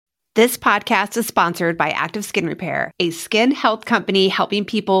This podcast is sponsored by Active Skin Repair, a skin health company helping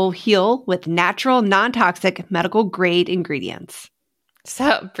people heal with natural, non-toxic, medical-grade ingredients.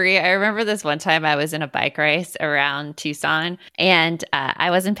 So, Brie, I remember this one time I was in a bike race around Tucson and I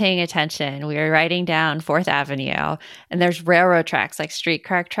wasn't paying attention. We were riding down 4th Avenue and there's railroad tracks, like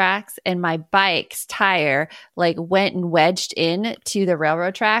streetcar tracks. And my bike's tire went and wedged in to the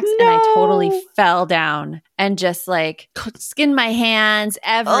railroad tracks and I totally fell down and just skinned my hands,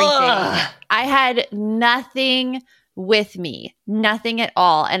 everything. Ugh. I had nothing with me, nothing at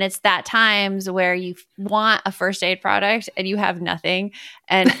all. And it's that times where you want a first aid product and you have nothing.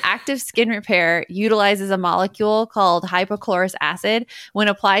 And Active Skin Repair utilizes a molecule called hypochlorous acid. When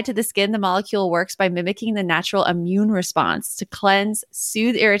applied to the skin, the molecule works by mimicking the natural immune response to cleanse,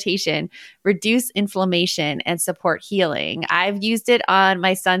 soothe irritation, reduce inflammation, and support healing. I've used it on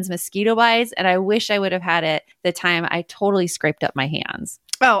my son's mosquito bites, and I wish I would have had it the time I totally scraped up my hands.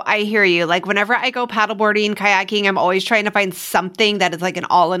 Oh, I hear you. Whenever I go paddleboarding, kayaking, I'm always trying to find something that is an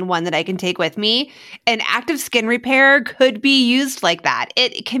all-in-one that I can take with me. And Active Skin Repair could be used like that.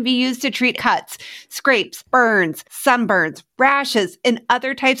 It can be used to treat cuts, scrapes, burns, sunburns, rashes, and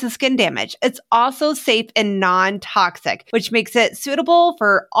other types of skin damage. It's also safe and non-toxic, which makes it suitable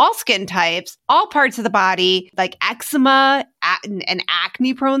for all skin types, all parts of the body, like eczema and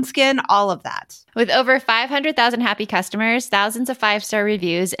acne-prone skin, all of that. With over 500,000 happy customers, thousands of 5-star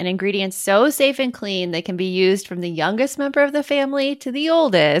reviews, and ingredients so safe and clean they can be used from the youngest member of the family to the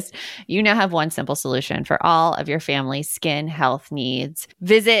oldest, you now have one simple solution for all of your family's skin health needs.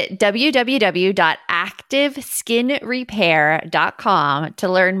 Visit www.activeskinrepair.com to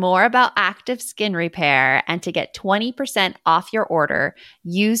learn more about Active Skin Repair and to get 20% off your order.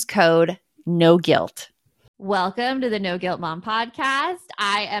 Use code NOGUILT. Welcome to the No Guilt Mom podcast.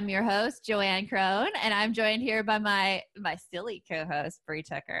 I am your host, Joanne Crone, and I'm joined here by my silly co-host, Brie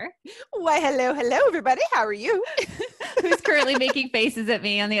Tucker. Why, hello, everybody. How are you? Who's currently making faces at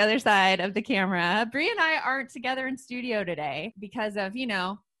me on the other side of the camera. Brie and I aren't together in studio today because of,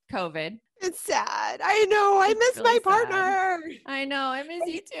 COVID. It's sad. I know. I miss really my partner. Sad. I know. I miss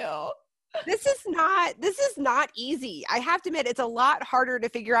you too. This is not easy. I have to admit, it's a lot harder to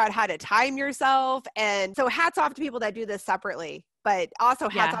figure out how to time yourself. And so hats off to people that do this separately, but also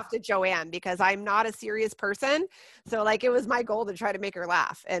hats off to Joanne because I'm not a serious person. So it was my goal to try to make her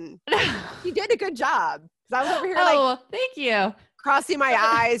laugh. And you did a good job. I was over here thank you. Crossing my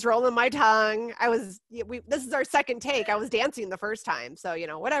eyes, rolling my tongue. This is our second take. I was dancing the first time. So,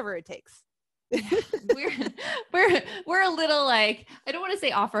 whatever it takes. we're a little I don't want to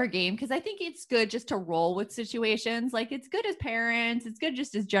say off our game because I think it's good just to roll with situations. It's good as parents, it's good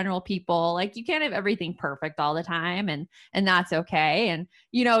just as general people. You can't have everything perfect all the time and that's okay. And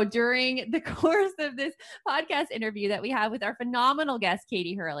during the course of this podcast interview that we have with our phenomenal guest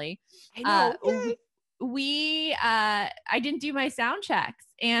Katie Hurley, I didn't do my sound checks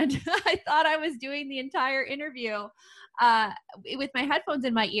and I thought I was doing the entire interview with my headphones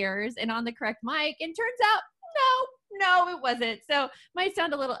in my ears and on the correct mic. And turns out, no, it wasn't. So might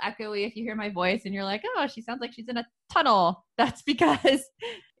sound a little echoey if you hear my voice and you're like, oh, she sounds like she's in a tunnel. That's because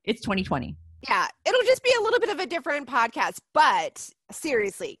it's 2020. Yeah, it'll just be a little bit of a different podcast, but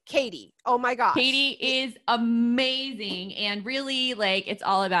seriously, Katie, oh my gosh. Katie is amazing and really it's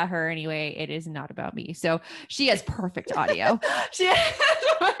all about her anyway. It is not about me. So she has perfect audio. She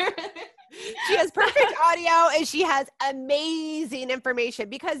has perfect audio and she has amazing information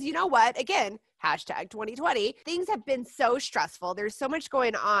because you know what? Again, hashtag 2020, things have been so stressful. There's so much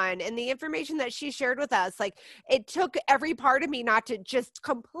going on. And the information that she shared with us, it took every part of me not to just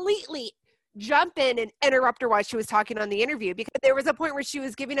completely jump in and interrupt her while she was talking on the interview, because there was a point where she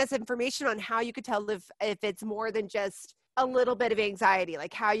was giving us information on how you could tell if it's more than just a little bit of anxiety,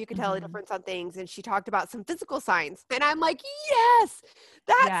 how you could tell the difference on things. And she talked about some physical signs. And I'm like, yes,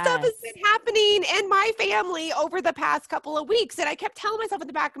 that stuff has been happening in my family over the past couple of weeks. And I kept telling myself in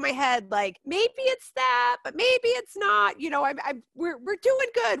the back of my head, maybe it's that, but maybe it's not. We're doing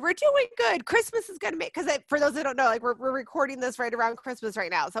good. We're doing good. Christmas is going to make, because for those that don't know, we're recording this right around Christmas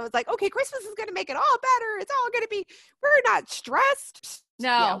right now. So it's okay, Christmas is going to make it all better. It's all going to be, we're not stressed.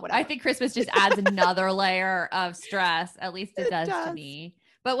 No, I think Christmas just adds another layer of stress. At least it does to me.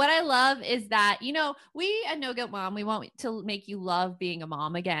 But what I love is that, we at No Guilt Mom, we want to make you love being a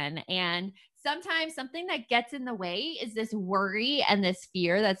mom again. And sometimes something that gets in the way is this worry and this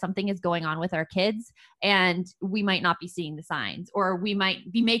fear that something is going on with our kids and we might not be seeing the signs, or we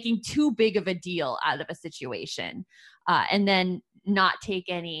might be making too big of a deal out of a situation. And then not take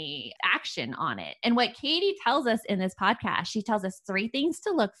any action on it. And what Katie tells us in this podcast, she tells us 3 things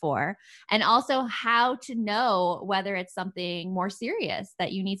to look for and also how to know whether it's something more serious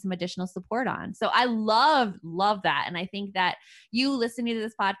that you need some additional support on. So I love that. And I think that you listening to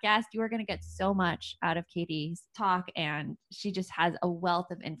this podcast, you are going to get so much out of Katie's talk, and she just has a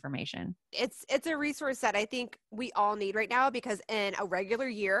wealth of information. It's a resource that I think we all need right now, because in a regular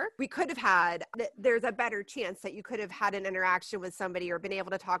year, we could have had, there's a better chance that you could have had an interaction with somebody or been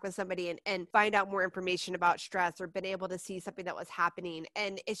able to talk with somebody and find out more information about stress or been able to see something that was happening.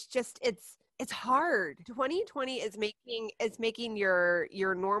 And it's just, it's hard. 2020 is making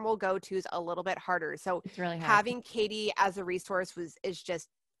your normal go-tos a little bit harder. So it's really hard. Having Katie as a resource is just,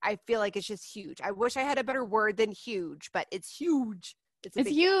 I feel like it's just huge. I wish I had a better word than huge, but it's huge. It's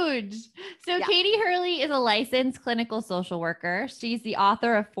huge. So yeah. Katie Hurley is a licensed clinical social worker. She's the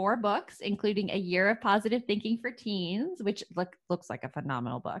author of 4 books, including A Year of Positive Thinking for Teens, which looks like a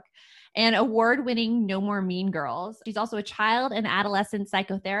phenomenal book, and award-winning No More Mean Girls. She's also a child and adolescent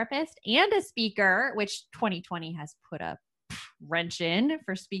psychotherapist and a speaker, which 2020 has put a wrench in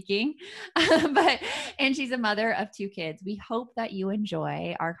for speaking, and she's a mother of 2 kids. We hope that you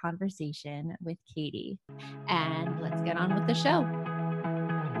enjoy our conversation with Katie, and let's get on with the show.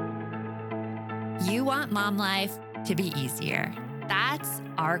 You want mom life to be easier. That's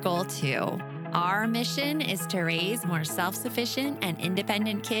our goal too. Our mission is to raise more self-sufficient and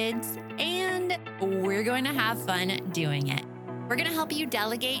independent kids, and we're going to have fun doing it. We're going to help you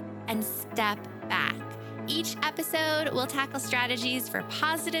delegate and step back. Each episode will tackle strategies for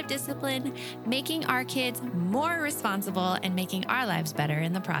positive discipline, making our kids more responsible and making our lives better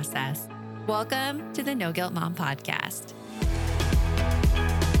in the process. Welcome to the No Guilt Mom Podcast.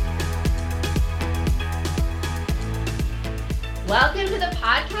 Welcome to the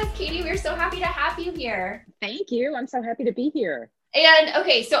podcast, Katie. We're so happy to have you here. Thank you. I'm so happy to be here. And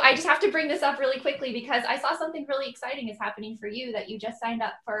okay, so I just have to bring this up really quickly because I saw something really exciting is happening for you, that you just signed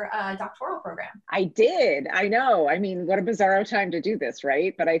up for a doctoral program. I did. I know. I mean, what a bizarro time to do this,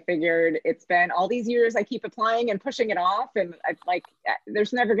 right? But I figured it's been all these years I keep applying and pushing it off, and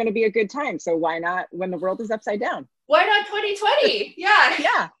there's never going to be a good time. So why not when the world is upside down? Why not 2020? Yeah.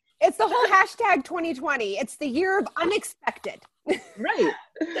 Yeah. It's the whole hashtag 2020. It's the year of unexpected. Right.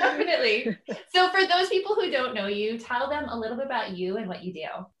 Definitely. So for those people who don't know you, tell them a little bit about you and what you do.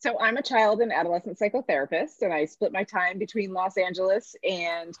 So I'm a child and adolescent psychotherapist, and I split my time between Los Angeles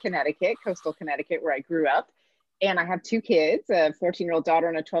and Connecticut, coastal Connecticut, where I grew up. And I have 2 kids, a 14-year-old daughter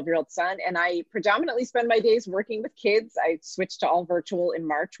and a 12-year-old son. And I predominantly spend my days working with kids. I switched to all virtual in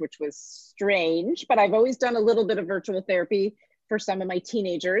March, which was strange, but I've always done a little bit of virtual therapy for some of my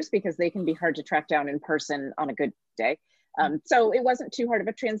teenagers because they can be hard to track down in person on a good day. So it wasn't too hard of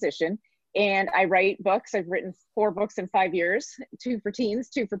a transition. And I write books. I've written 4 books in 5 years, 2 for teens,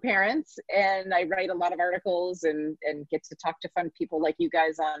 2 for parents. And I write a lot of articles and get to talk to fun people like you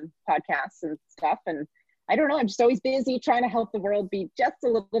guys on podcasts and stuff. And I don't know, I'm just always busy trying to help the world be just a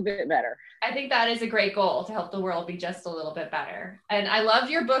little bit better. I think that is a great goal, to help the world be just a little bit better. And I love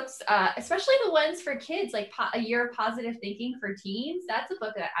your books, especially the ones for kids, like A Year of Positive Thinking for Teens. That's a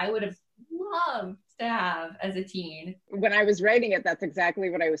book that I would have loved to have as a teen. When I was writing it, that's exactly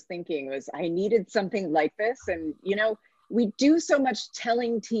what I was thinking, was I needed something like this. And, you know, we do so much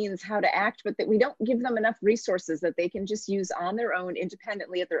telling teens how to act, but that we don't give them enough resources that they can just use on their own,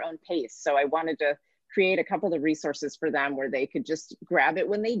 independently at their own pace. So I wanted to create a couple of resources for them where they could just grab it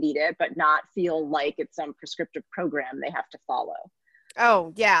when they need it, but not feel like it's some prescriptive program they have to follow.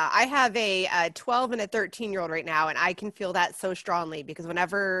 Oh, yeah. I have a 12 and a 13-year-old right now, and I can feel that so strongly because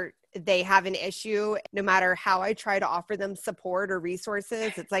whenever they have an issue, no matter how I try to offer them support or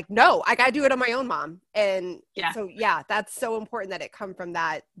resources, it's like, no, I got to do it on my own, Mom. And so, yeah, that's so important that it come from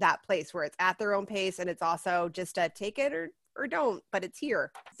that place where it's at their own pace, and it's also just a take it or don't, but it's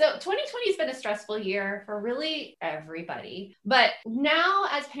here. So 2020 has been a stressful year for really everybody. But now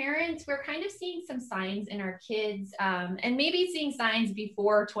as parents, we're kind of seeing some signs in our kids, and maybe seeing signs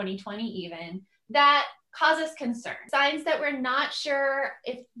before 2020 even, that cause us concern. Signs that we're not sure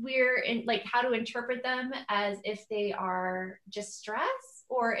if we're in, like, how to interpret them, as if they are just stress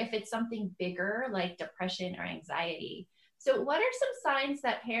or if it's something bigger like depression or anxiety. So what are some signs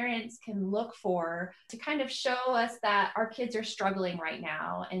that parents can look for to kind of show us that our kids are struggling right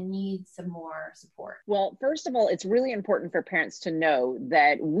now and need some more support? Well, first of all, it's really important for parents to know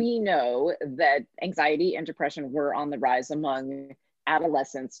that we know that anxiety and depression were on the rise among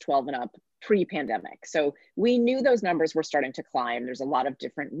adolescents 12 and up pre-pandemic. So we knew those numbers were starting to climb. There's a lot of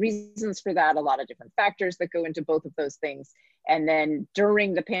different reasons for that, a lot of different factors that go into both of those things. And then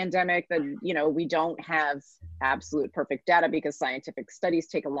during the pandemic, we don't have absolute perfect data because scientific studies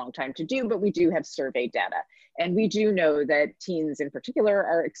take a long time to do, but we do have survey data. And we do know that teens in particular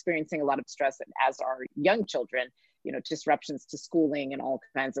are experiencing a lot of stress, as are young children. Disruptions to schooling and all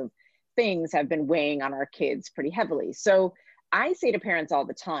kinds of things have been weighing on our kids pretty heavily. So I say to parents all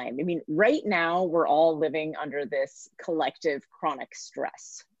the time, right now we're all living under this collective chronic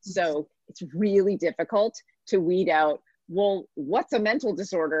stress. So it's really difficult to weed out, well, what's a mental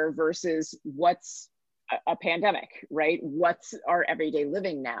disorder versus what's a pandemic, right? What's our everyday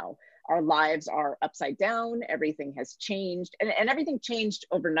living now? Our lives are upside down. Everything has changed, and everything changed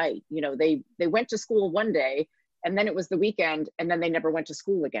overnight. They went to school one day, and then it was the weekend, and then they never went to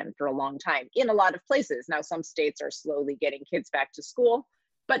school again for a long time in a lot of places. Now, some states are slowly getting kids back to school,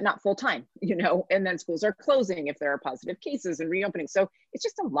 but not full time, and then schools are closing if there are positive cases and reopening. So it's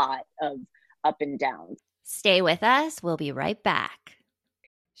just a lot of up and down. Stay with us. We'll be right back.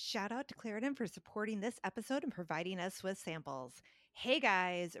 Shout out to Claritin for supporting this episode and providing us with samples. Hey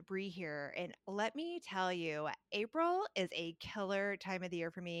guys, Bree here, and let me tell you, April is a killer time of the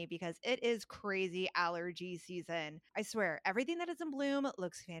year for me because it is crazy allergy season. I swear, everything that is in bloom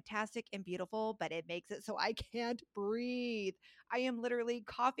looks fantastic and beautiful, but it makes it so I can't breathe. I am literally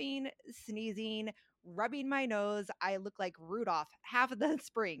coughing, sneezing, rubbing my nose. I look like Rudolph half of the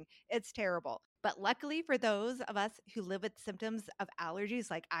spring. It's terrible. But luckily for those of us who live with symptoms of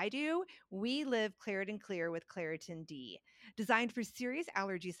allergies like I do, we live Claritin Clear with Claritin D. Designed for serious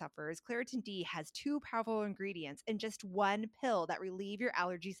allergy sufferers, Claritin D has 2 powerful ingredients in just 1 pill that relieve your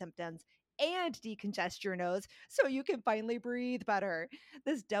allergy symptoms and decongest your nose so you can finally breathe better.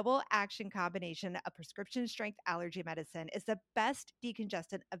 This double action combination of prescription strength allergy medicine is the best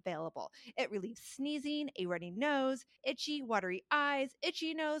decongestant available. It relieves sneezing, a runny nose, itchy, watery eyes,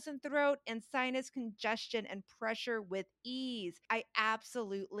 itchy nose and throat, and sinus congestion and pressure with ease. I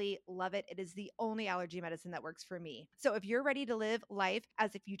absolutely love it. It is the only allergy medicine that works for me. So if you're ready to live life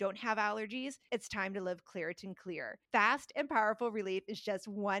as if you don't have allergies, it's time to live Claritin Clear. Fast and powerful relief is just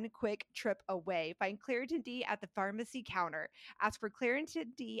 1 quick trip away. Find Claritin D at the pharmacy counter. Ask for Claritin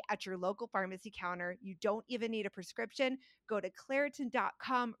D at your local pharmacy counter. You don't even need a prescription. Go to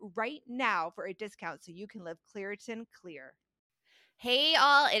Claritin.com right now for a discount so you can live Claritin Clear. Hey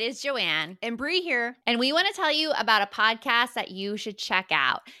all, it is Joanne. And Bree here. And we want to tell you about a podcast that you should check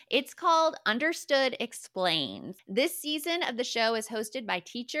out. It's called Understood Explains. This season of the show is hosted by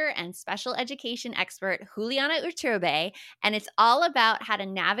teacher and special education expert Juliana Urturbe, and it's all about how to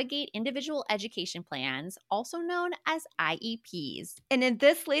navigate individual education plans, also known as IEPs. And in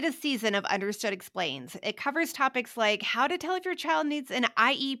this latest season of Understood Explains, it covers topics like how to tell if your child needs an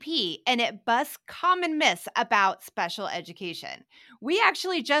IEP, and it busts common myths about special education. We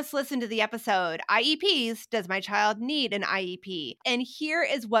actually just listened to the episode, IEPs, Does My Child Need an IEP? And here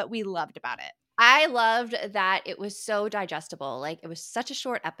is what we loved about it. I loved that it was so digestible. Like, it was such a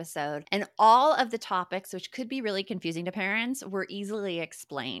short episode, and all of the topics, which could be really confusing to parents, were easily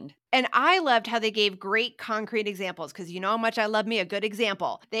explained. And I loved how they gave great concrete examples because you know how much I love me a good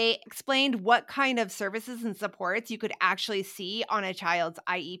example. They explained what kind of services and supports you could actually see on a child's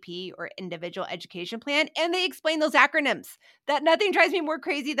IEP or individual education plan. And they explained those acronyms. That nothing drives me more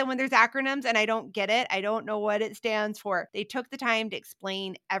crazy than when there's acronyms and I don't get it. I don't know what it stands for. They took the time to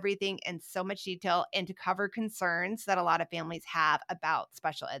explain everything in so much detail and to cover concerns that a lot of families have about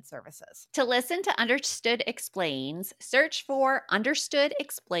special ed services. To listen to Understood Explains, search for Understood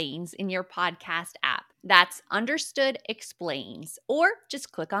Explains in your podcast app. That's Understood Explains, or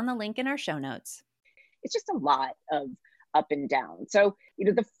just click on the link in our show notes. It's just a lot of up and down. So,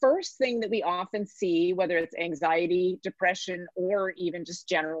 the first thing that we often see, whether it's anxiety, depression, or even just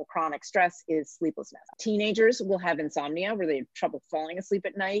general chronic stress, is sleeplessness. Teenagers will have insomnia where they have trouble falling asleep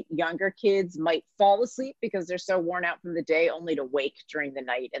at night. Younger kids might fall asleep because they're so worn out from the day only to wake during the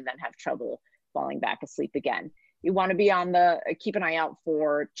night and then have trouble falling back asleep again. You want to be keep an eye out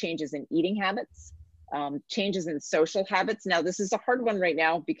for changes in eating habits, changes in social habits. Now, this is a hard one right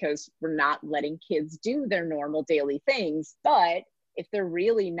now because we're not letting kids do their normal daily things, but if they're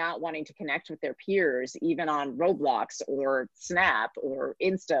really not wanting to connect with their peers, even on Roblox or Snap or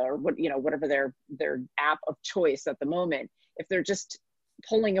Insta or whatever their app of choice at the moment, if they're just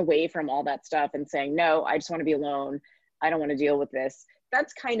pulling away from all that stuff and saying, no, I just want to be alone, I don't want to deal with this,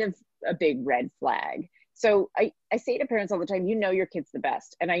 that's kind of a big red flag. So I say to parents all the time, your kid's the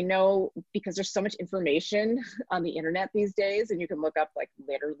best. And I know because there's so much information on the internet these days, and you can look up like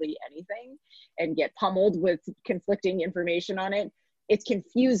literally anything and get pummeled with conflicting information on it. it's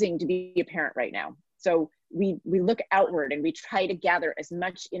confusing to be a parent right now. So we look outward and we try to gather as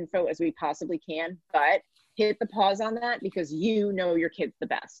much info as we possibly can, but hit the pause on that because you know your kids the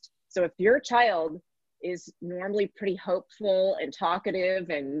best. So if your child is normally pretty hopeful and talkative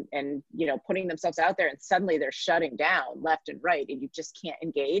and you know, putting themselves out there, and suddenly they're shutting down left and right and you just can't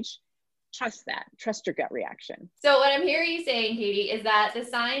engage, trust that. Trust your gut reaction. So what I'm hearing you saying, Katie, is that the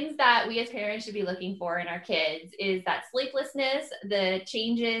signs that we as parents should be looking for in our kids is that sleeplessness, the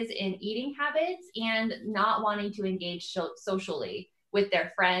changes in eating habits, and not wanting to engage socially with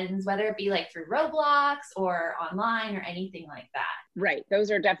their friends, whether it be like through Roblox or online or anything like that. Right. Those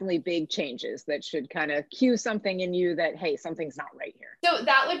are definitely big changes that should kind of cue something in you that, hey, something's not right here. So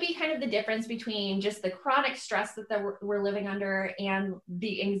that would be kind of the difference between just the chronic stress that we're living under and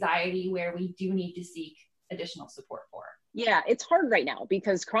the anxiety where we do need to seek additional support for. Yeah, it's hard right now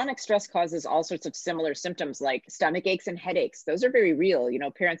because chronic stress causes all sorts of similar symptoms like stomach aches and headaches. Those are very real. You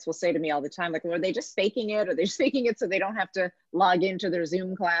know, parents will say to me all the time, like, well, are they just faking it? Are they just faking it so they don't have to log into their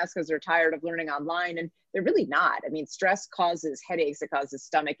Zoom class because they're tired of learning online? And they're really not. I mean, stress causes headaches, it causes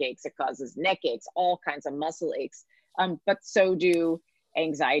stomach aches, it causes neck aches, all kinds of muscle aches. But so do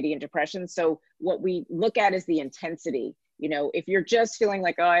anxiety and depression. So what we look at is the intensity. You know, if you're just feeling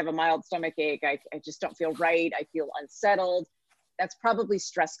like, oh, I have a mild stomach ache, I just don't feel right, I feel unsettled, that's probably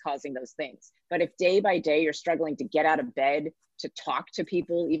stress causing those things. But if day by day you're struggling to get out of bed, to talk to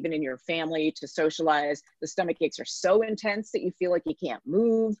people, even in your family, to socialize, the stomach aches are so intense that you feel like you can't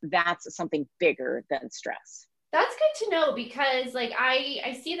move, that's something bigger than stress. That's good to know because like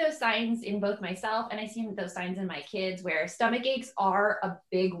I see those signs in both myself and I see those signs in my kids where stomach aches are a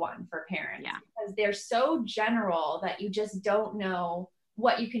big one for parents because they're so general that you just don't know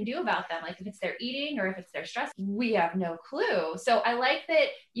what you can do about them. Like if it's their eating or if it's their stress, we have no clue. So I like that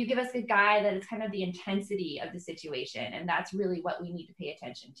you give us a guide that it's kind of the intensity of the situation. And that's really what we need to pay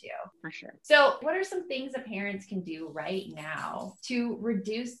attention to. For sure. So what are some things that parents can do right now to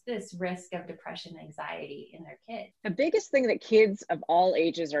reduce this risk of depression and anxiety in their kids? The biggest thing that kids of all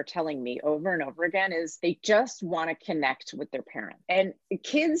ages are telling me over and over again is they just want to connect with their parent. And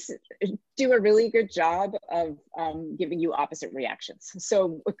kids do a really good job of giving you opposite reactions.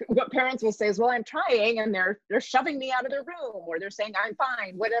 So what parents will say is, well, I'm trying, and they're shoving me out of their room, or they're saying, I'm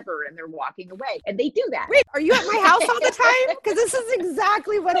fine, whatever, and they're walking away. And they do that. Wait, are you at my house all the time? Because this is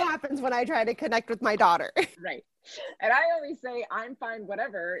exactly what happens when I try to connect with my daughter. Right. And I always say, I'm fine,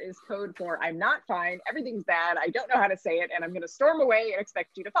 whatever is code for I'm not fine, everything's bad, I don't know how to say it, and I'm going to storm away and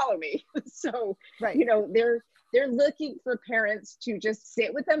expect you to follow me. So, right. You know, they're looking for parents to just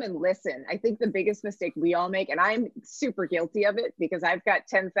sit with them and listen. I think the biggest mistake we all make, and I'm super guilty of it because I've got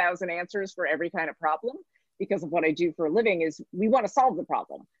 10,000 answers for every kind of problem because of what I do for a living, is we want to solve the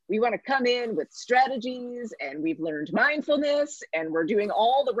problem. We want to come in with strategies, and we've learned mindfulness, and we're doing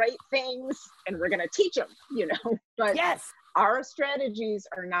all the right things, and we're going to teach them, you know. But yes, our strategies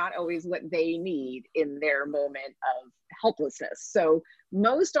are not always what they need in their moment of helplessness. So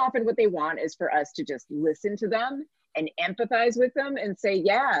most often what they want is for us to just listen to them and empathize with them and say,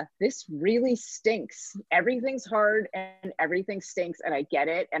 yeah, this really stinks. Everything's hard and everything stinks, and I get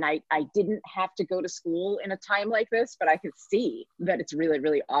it. And I didn't have to go to school in a time like this, but I could see that it's really,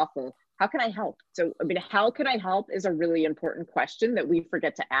 really awful. How can I help? So, I mean, how can I help is a really important question that we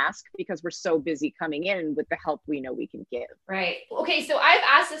forget to ask because we're so busy coming in with the help we know we can give. Right. Okay. So I've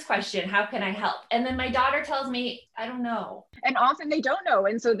asked this question, how can I help? And then my daughter tells me, I don't know. And often they don't know.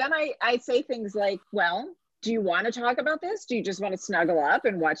 And so then I say things like, well, do you want to talk about this? Do you just want to snuggle up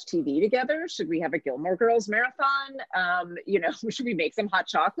and watch TV together? Should we have a Gilmore Girls marathon? You know, should we make some hot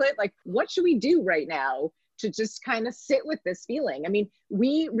chocolate? Like, what should we do right now to just kind of sit with this feeling? I mean,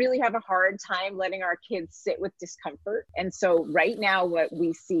 we really have a hard time letting our kids sit with discomfort. And so right now, what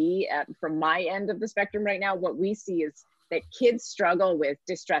we see from my end of the spectrum right now, what we see is that kids struggle with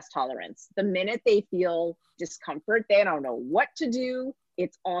distress tolerance. The minute they feel discomfort, they don't know what to do.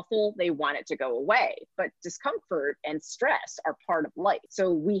 It's awful. They want it to go away. But discomfort and stress are part of life.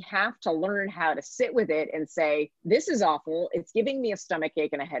 So we have to learn how to sit with it and say, this is awful. It's giving me a stomach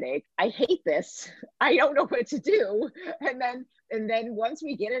ache and a headache. I hate this. I don't know what to do. And then once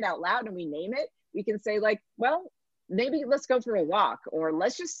we get it out loud and we name it, we can say like, well, maybe let's go for a walk, or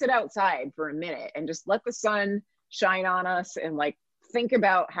let's just sit outside for a minute and just let the sun shine on us and like think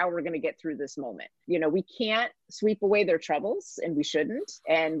about how we're going to get through this moment. we can't sweep away their troubles, and we shouldn't,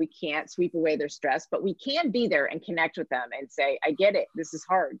 and we can't sweep away their stress, but we can be there and connect with them and say, I get it. This is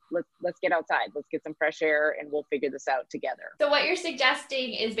hard. Let's get outside. Let's get some fresh air and we'll figure this out together. So what you're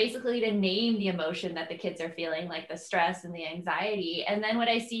suggesting is basically to name the emotion that the kids are feeling, like the stress and the anxiety. And then what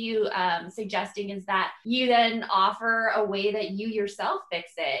I see you suggesting is that you then offer a way that you yourself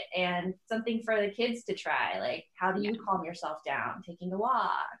fix it and something for the kids to try. Like, how do you calm yourself down? Taking a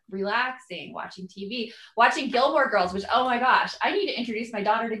walk, relaxing, watching TV, watching Gilmore Girls, which, oh my gosh, I need to introduce my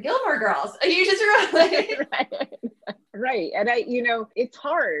daughter to Gilmore Girls. You just really Right. And it's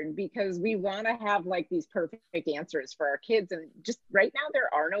hard because we want to have like these perfect answers for our kids. And just right now,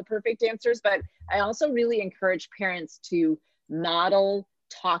 there are no perfect answers, but I also really encourage parents to model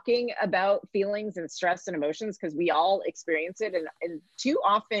talking about feelings and stress and emotions, because we all experience it. And too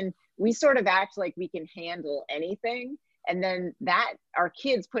often we sort of act like we can handle anything. And then that our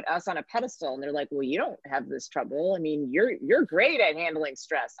kids put us on a pedestal and they're like, well, you don't have this trouble. I mean, you're great at handling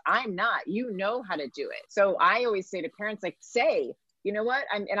stress. I'm not. You know how to do it. So I always say to parents, like, say, you know what?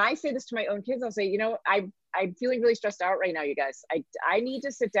 And I say this to my own kids. I'll say, I'm feeling really stressed out right now, you guys. I need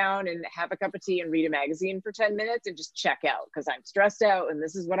to sit down and have a cup of tea and read a magazine for 10 minutes and just check out, because I'm stressed out and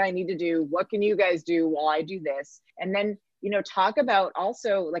this is what I need to do. What can you guys do while I do this? And then, talk about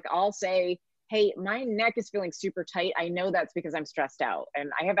also, like, I'll say, hey, my neck is feeling super tight. I know that's because I'm stressed out,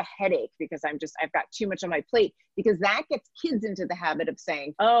 and I have a headache because I've got too much on my plate, because that gets kids into the habit of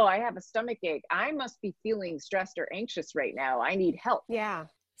saying, oh, I have a stomach ache. I must be feeling stressed or anxious right now. I need help. Yeah.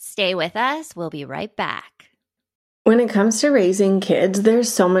 Stay with us. We'll be right back. When it comes to raising kids,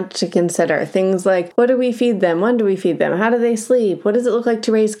 there's so much to consider. Things like, what do we feed them? When do we feed them? How do they sleep? What does it look like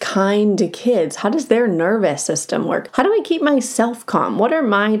to raise kind kids? How does their nervous system work? How do I keep myself calm? What are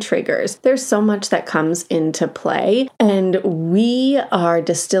my triggers? There's so much that comes into play, and we are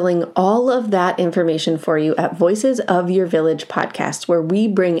distilling all of that information for you at Voices of Your Village podcast, where we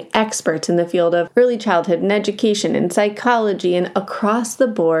bring experts in the field of early childhood and education and psychology and across the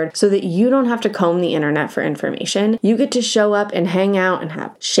board so that you don't have to comb the internet for information. You get to show up and hang out and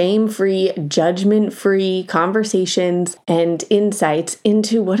have shame-free, judgment-free conversations and insights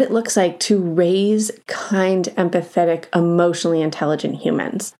into what it looks like to raise kind, empathetic, emotionally intelligent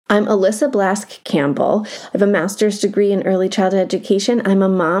humans. I'm Alyssa Blask Campbell. I have a master's degree in early childhood education. I'm a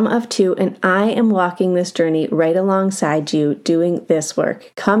mom of 2, and I am walking this journey right alongside you doing this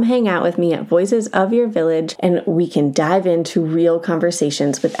work. Come hang out with me at Voices of Your Village, and we can dive into real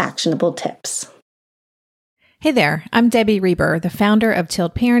conversations with actionable tips. Hey there, I'm Debbie Reber, the founder of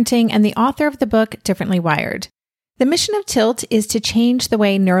Tilt Parenting and the author of the book Differently Wired. The mission of Tilt is to change the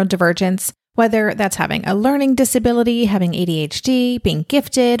way neurodivergence, whether that's having a learning disability, having ADHD, being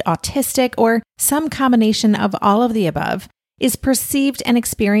gifted, autistic, or some combination of all of the above, is perceived and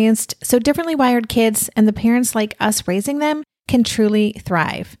experienced so differently wired kids and the parents like us raising them can truly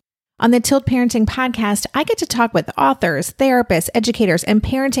thrive. On the Tilt Parenting podcast, I get to talk with authors, therapists, educators, and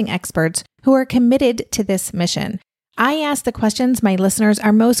parenting experts who are committed to this mission. I ask the questions my listeners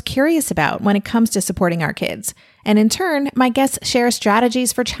are most curious about when it comes to supporting our kids. And in turn, my guests share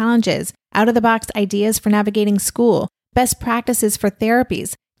strategies for challenges, out-of-the-box ideas for navigating school, best practices for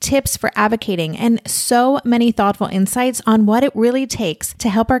therapies, tips for advocating, and so many thoughtful insights on what it really takes to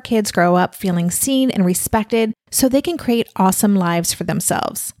help our kids grow up feeling seen and respected so they can create awesome lives for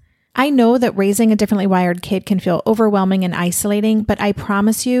themselves. I know that raising a differently wired kid can feel overwhelming and isolating, but I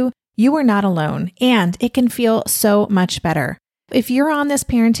promise you, you are not alone, and it can feel so much better. If you're on this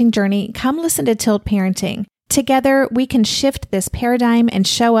parenting journey, come listen to Tilt Parenting. Together, we can shift this paradigm and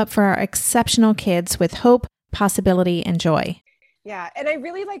show up for our exceptional kids with hope, possibility, and joy. Yeah. And I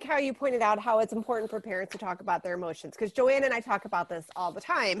really like how you pointed out how it's important for parents to talk about their emotions, because Joanne and I talk about this all the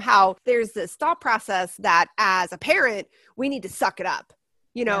time, how there's this thought process that as a parent, we need to suck it up.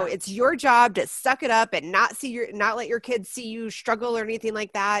 It's your job to suck it up and not let your kids see you struggle or anything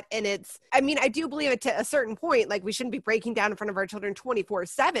like that. And I do believe it to a certain point, like we shouldn't be breaking down in front of our children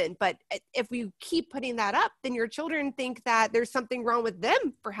 24/7. But if we keep putting that up, then your children think that there's something wrong with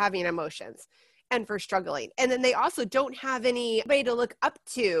them for having emotions and for struggling. And then they also don't have any way to look up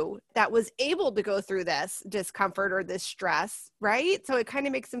to that was able to go through this discomfort or this stress, right? So it kind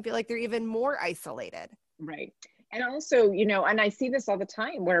of makes them feel like they're even more isolated. Right. And also, and I see this all the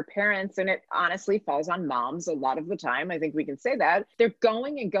time where parents, and it honestly falls on moms a lot of the time, I think we can say that, they're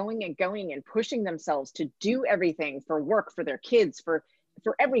going and going and going and pushing themselves to do everything for work, for their kids, for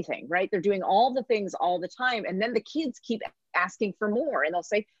everything, right? They're doing all the things all the time. And then the kids keep asking for more. And they'll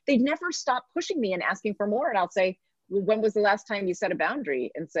say, they never stop pushing me and asking for more. And I'll say, well, when was the last time you set a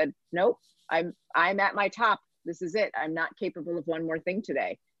boundary and said, nope, I'm at my top. this is it. I'm not capable of one more thing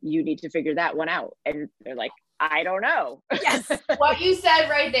today. You need to figure that one out. And they're like, I don't know. Yes. What you said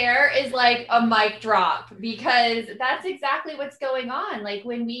right there is like a mic drop, because that's exactly what's going on. Like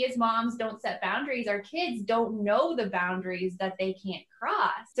when we as moms don't set boundaries, our kids don't know the boundaries that they can't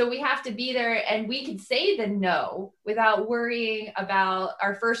cross. So we have to be there, and we can say the no without worrying about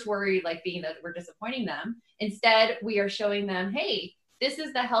our first worry, like being that we're disappointing them. Instead, we are showing them, hey, this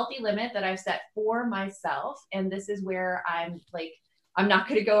is the healthy limit that I've set for myself. And this is where I'm not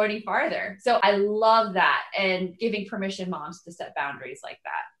going to go any farther. So I love that, and giving permission moms to set boundaries like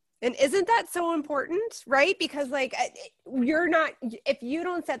that. And isn't that so important, right? Because like if you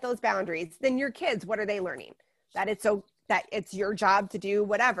don't set those boundaries, then your kids, what are they learning? That it's your job to do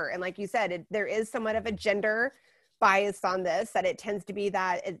whatever. And like you said, there is somewhat of a gender bias on this, that it tends to be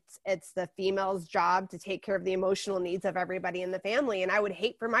that it's the female's job to take care of the emotional needs of everybody in the family. And I would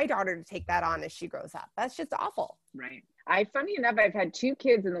hate for my daughter to take that on as she grows up. That's just awful. Right. Funny enough, I've had 2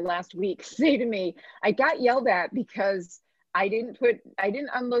 kids in the last week say to me, I got yelled at because I didn't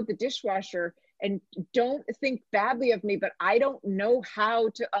unload the dishwasher, and don't think badly of me, but I don't know how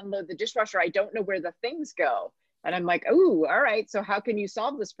to unload the dishwasher. I don't know where the things go. And I'm like, oh, all right. So how can you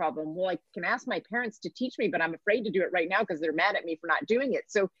solve this problem? Well, I can ask my parents to teach me, but I'm afraid to do it right now because they're mad at me for not doing it.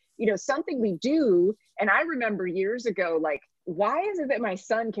 So, something we do. And I remember years ago, like, why is it that my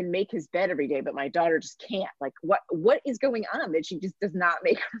son can make his bed every day, but my daughter just can't? Like, what is going on that she just does not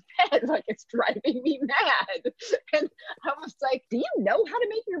make her bed? Like, it's driving me mad. And I was like, do you know how to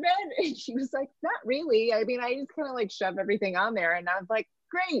make your bed? And she was like, not really. I mean, I just kind of like shove everything on there. And I was like,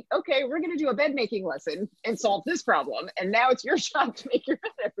 great. Okay, we're going to do a bed making lesson and solve this problem. And now it's your job to make your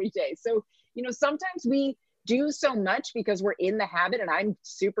bed every day. So, sometimes we do so much because we're in the habit, and I'm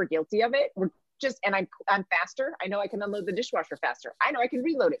super guilty of it. And I'm faster. I know I can unload the dishwasher faster. I know I can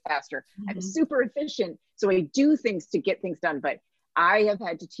reload it faster. I'm super efficient. So I do things to get things done, but I have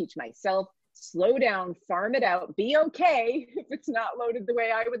had to teach myself, slow down, farm it out, be okay if it's not loaded the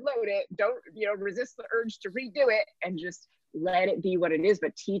way I would load it. Don't, resist the urge to redo it, and just let it be what it is,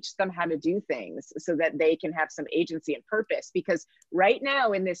 but teach them how to do things so that they can have some agency and purpose. Because right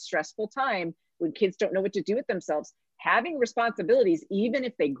now in this stressful time, when kids don't know what to do with themselves, having responsibilities, even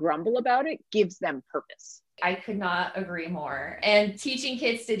if they grumble about it, gives them purpose. I could not agree more. And teaching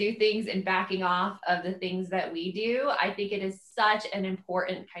kids to do things and backing off of the things that we do, I think it is such an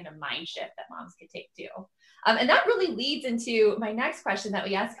important kind of mind shift that moms could take too. And that really leads into my next question that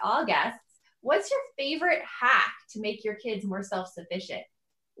we ask all guests. What's your favorite hack to make your kids more self-sufficient?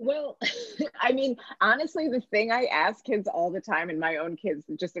 Well, I mean, honestly, the thing I ask kids all the time, and my own kids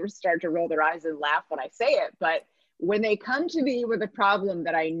just start to roll their eyes and laugh when I say it, but when they come to me with a problem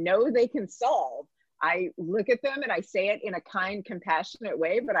that I know they can solve, I look at them and I say it in a kind, compassionate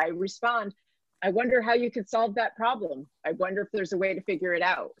way, but I respond, I wonder how you could solve that problem. I wonder if there's a way to figure it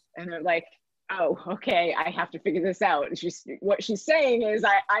out. And they're like, oh, okay, I have to figure this out. What she's saying is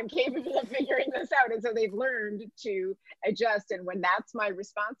I'm capable of figuring this out. And so they've learned to adjust. And when that's my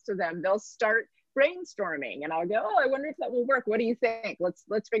response to them, they'll start brainstorming, and I'll go, oh, I wonder if that will work. What do you think?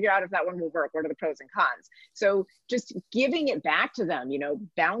 Let's figure out if that one will work. What are the pros and cons? So just giving it back to them,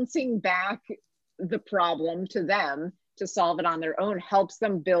 bouncing back the problem to them to solve it on their own helps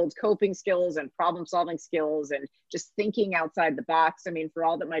them build coping skills and problem solving skills and just thinking outside the box. I mean, for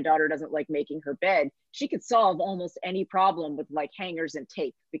all that my daughter doesn't like making her bed, she could solve almost any problem with like hangers and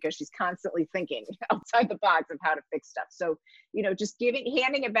tape because she's constantly thinking outside the box of how to fix stuff. So, just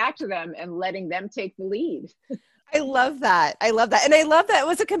handing it back to them and letting them take the lead. I love that. And I love that it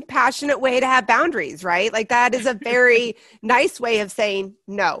was a compassionate way to have boundaries, right? Like that is a very nice way of saying,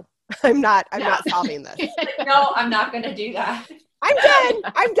 no, I'm not solving this. No, I'm not going to do that.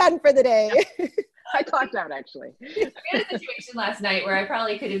 I'm done for the day. I clocked out, actually. We had a situation last night where I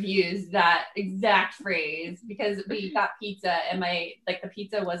probably could have used that exact phrase because we got pizza and the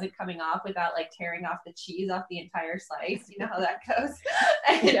pizza wasn't coming off without like tearing off the cheese off the entire slice. You know how that goes.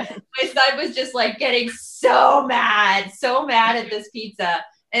 And my son was just like getting so mad at this pizza.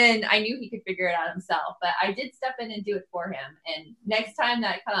 And I knew he could figure it out himself, but I did step in and do it for him. And next time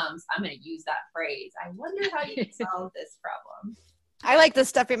that comes, I'm going to use that phrase. I wonder how you can solve this problem. I like to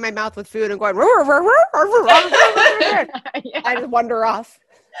stuff in my mouth with food and going, I just wander off.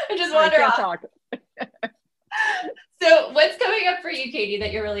 Talk. So what's coming up for you, Katie,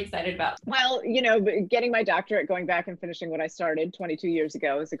 that you're really excited about? Well, getting my doctorate, going back and finishing what I started 22 years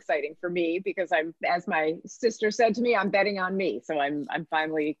ago is exciting for me because as my sister said to me, I'm betting on me. So I'm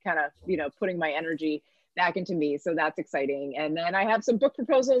finally kind of, putting my energy back into me. So that's exciting. And then I have some book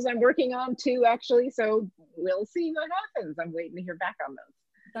proposals I'm working on too, actually. So we'll see what happens. I'm waiting to hear back on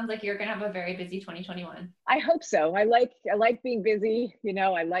those. Sounds like you're going to have a very busy 2021. I hope so. I like being busy. You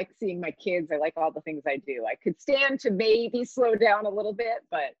know, I like seeing my kids. I like all the things I do. I could stand to maybe slow down a little bit,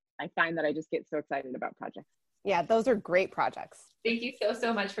 but I find that I just get so excited about projects. Yeah, those are great projects. Thank you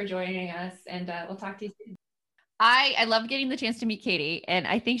so much for joining us, and we'll talk to you soon. I love getting the chance to meet Katie, and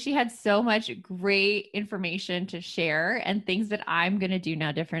I think she had so much great information to share and things that I'm going to do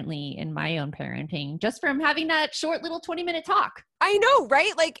now differently in my own parenting, just from having that short little 20-minute talk. I know,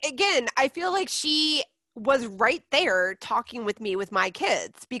 right? Like, again, I feel like she was right there talking with me with my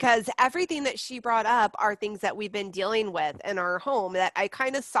kids, because everything that she brought up are things that we've been dealing with in our home that I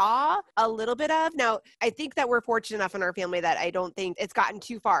kind of saw a little bit of. Now, I think that we're fortunate enough in our family that I don't think it's gotten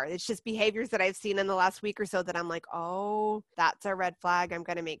too far. It's just behaviors that I've seen in the last week or so that I'm like, oh, that's a red flag. I'm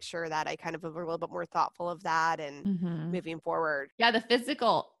going to make sure that I kind of am a little bit more thoughtful of that and moving forward. Yeah,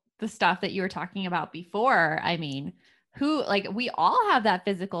 the stuff that you were talking about before. I mean, we all have that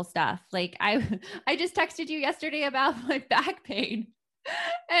physical stuff. Like I just texted you yesterday about my back pain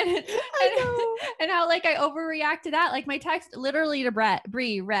and how like I overreact to that. Like my text literally to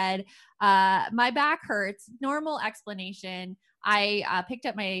Bree read, my back hurts, normal explanation. I picked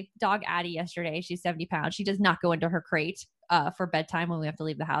up my dog Addie yesterday. She's 70 pounds. She does not go into her crate for bedtime when we have to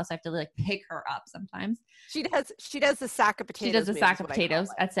leave the house. I have to like pick her up sometimes. She does the sack of potatoes. She does a sack of potatoes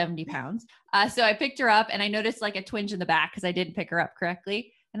at 70 pounds. So I picked her up and I noticed like a twinge in the back because I didn't pick her up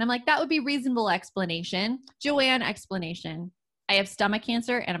correctly. And I'm like, that would be reasonable explanation. Joanne explanation. I have stomach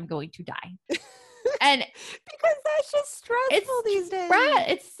cancer and I'm going to die. And because that's just stressful these days. Right.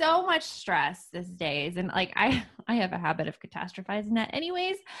 It's so much stress these days. And like, I have a habit of catastrophizing that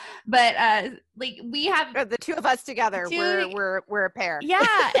anyways, but like we have the two of us together, we're a pair.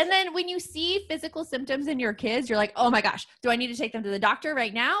 Yeah. And then when you see physical symptoms in your kids, you're like, oh my gosh, do I need to take them to the doctor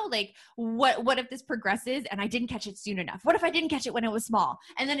right now? Like what if this progresses and I didn't catch it soon enough? What if I didn't catch it when it was small?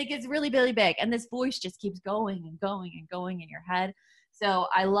 And then it gets really, really big. And this voice just keeps going and going and going in your head. So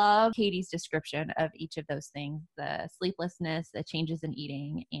I love Katie's description of each of those things, the sleeplessness, the changes in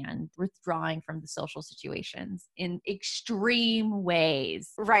eating, and withdrawing from the social situations in extreme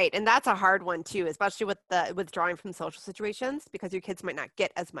ways. Right. And that's a hard one too, especially with the withdrawing from social situations, because your kids might not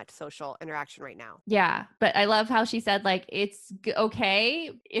get as much social interaction right now. Yeah. But I love how she said, like, it's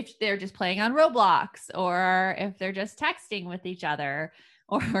okay if they're just playing on Roblox or if they're just texting with each other.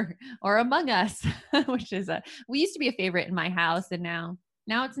 Or Among Us, which is we used to be a favorite in my house, and now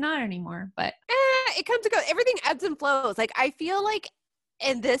it's not anymore. But it comes and goes. Everything ebbs and flows. Like I feel like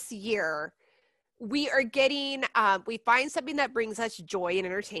in this year, we are getting we find something that brings us joy and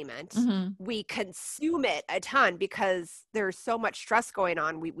entertainment. We consume it a ton because there's so much stress going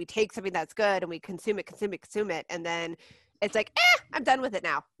on. We take something that's good and we consume it, and then it's like, I'm done with it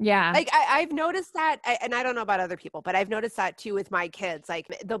now. Yeah. Like I've noticed that, and I don't know about other people, but I've noticed that too with my kids. Like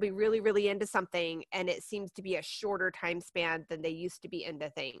they'll be really, really into something and it seems to be a shorter time span than they used to be into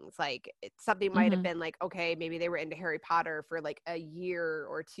things. Like something might have been like, okay, maybe they were into Harry Potter for like a year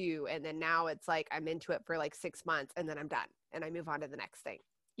or two. And then now it's like, I'm into it for like 6 months and then I'm done and I move on to the next thing.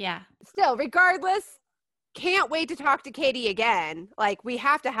 Yeah. Still, regardless, can't wait to talk to Katie again. Like we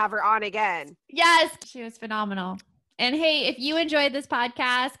have to have her on again. Yes. She was phenomenal. And hey, if you enjoyed this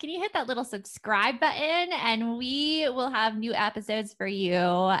podcast, can you hit that little subscribe button? And we will have new episodes for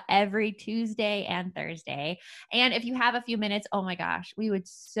you every Tuesday and Thursday. And if you have a few minutes, oh my gosh, we would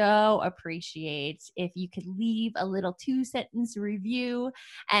so appreciate if you could leave a little 2-sentence review.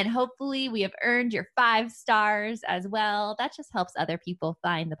 And hopefully we have earned your 5 stars as well. That just helps other people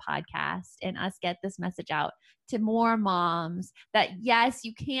find the podcast and us get this message out to more moms that yes,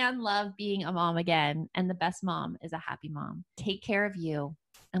 you can love being a mom again. And the best mom is a happy mom. Take care of you,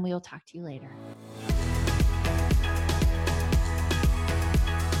 and we will talk to you later.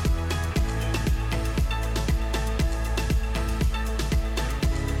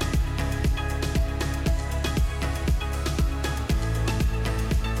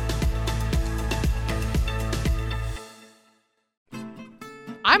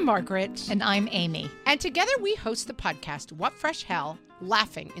 I'm Margaret. And I'm Amy. And together we host the podcast, What Fresh Hell?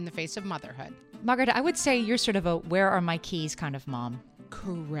 Laughing in the Face of Motherhood. Margaret, I would say you're sort of a where are my keys kind of mom.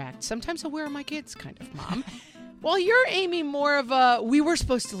 Correct. Sometimes a where are my kids kind of mom. Well, you're, Amy, more of a we were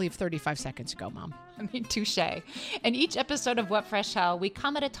supposed to leave 35 seconds ago, mom. I mean, touche. In each episode of What Fresh Hell, we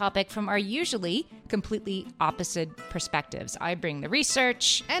come at a topic from our usually completely opposite perspectives. I bring the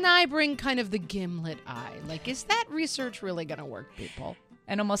research. And I bring kind of the gimlet eye. Like, is that research really going to work, people?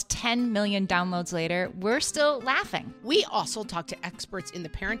 And almost 10 million downloads later, we're still laughing. We also talk to experts in the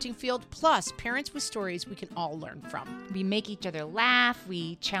parenting field, plus parents with stories we can all learn from. We make each other laugh,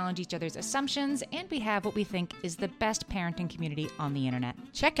 we challenge each other's assumptions, and we have what we think is the best parenting community on the internet.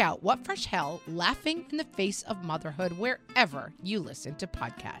 Check out What Fresh Hell, Laughing in the Face of Motherhood, wherever you listen to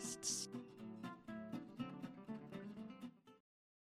podcasts.